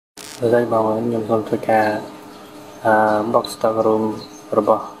đây bằng nhầm xong tất cả box stock room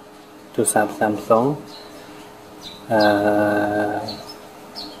robot từ Samsung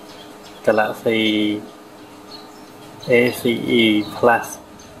Galaxy ACE Plus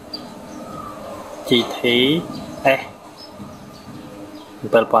GT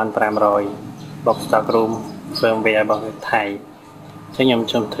S7500 box stock room firmware របស់ថៃចឹងខ្ញុំ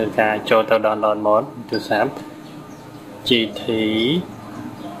ជុំធ្វើការចូលទៅ download mode ទូរស័ព្ទ GT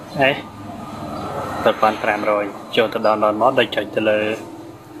S7500 ចូលទៅ download mode ដោយចុចទៅលើ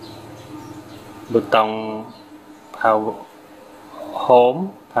ប៊ូតុង power home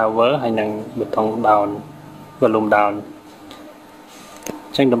power ហើយនិងប៊ូតុង down volume down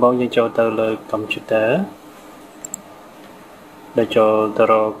ចឹងដំបូងយើងចូលទៅលើ computer ដោយចូលទៅ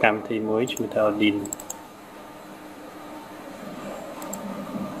រកកម្មវិធីមួយឈ្មោះថា Odin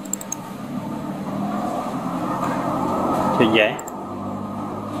ចុច Yes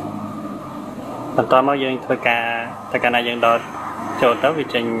បន្តមកយើងធ្វើការតែកាលណាយើងដល់ចូលទៅវា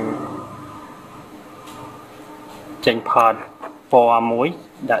ចេញ port ពណ៌មួយ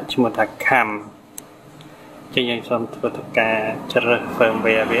ដាក់ឈ្មោះថា cam ចឹងយើងសូមធ្វើការជ្រើស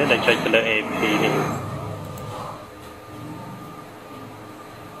firmware វាដោយចុចទៅលើ AP នេះ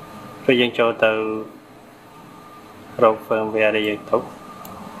ពេលយើងចូលទៅរក firmware ដែលយើងទុក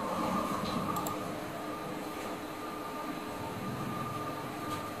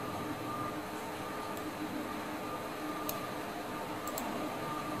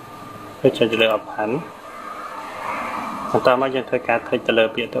ចុចទៅលើ open បន្តមកយើងធ្វើការคลิกទៅលើ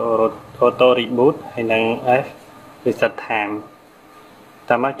ពាក្យ auto reboot ហើយនឹង F reset time ត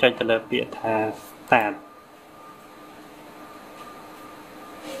មកចុចទៅលើពាក្យថា start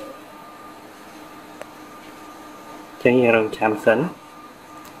ចឹងយើងរងចាំសិន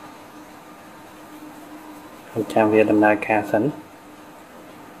រងចាំវាដំណើរការសិន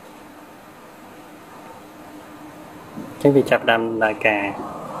ចឹងវាចាប់ផ្ដើមដំណើរការ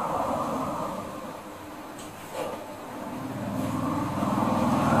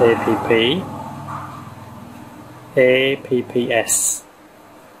APPS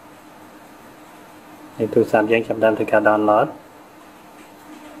ហើយទូរស័ព្ទយើងចាប់ផ្ដើមធ្វើការ download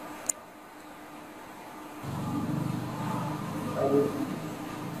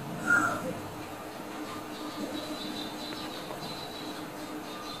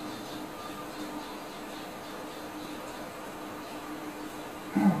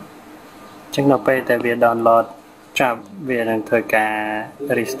ចឹងនៅពេលដែលវា download ចាប់វានឹងធ្វើការ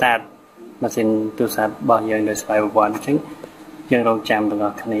restart ម៉ាស៊ីនទូរស័ព្ទរបស់យើងដោយស្វ័យប្រវត្តិអញ្ចឹងយើងរងចាំទាំងអ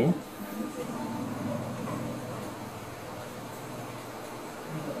ស់គ្នា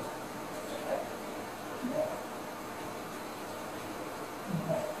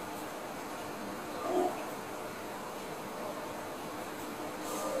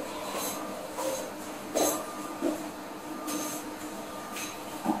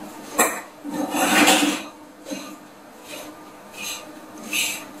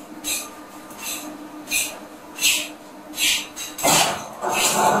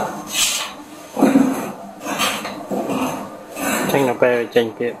ចឹងនៅពេលចេញ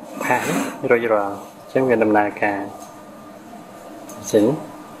ពាក្យផាសរួចរាល់ចឹងវាដំណើរការសិន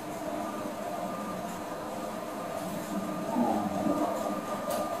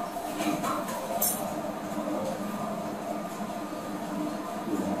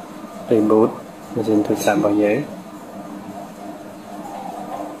reboot ម៉ាស៊ីនទូរស័ព្ទរបស់យើង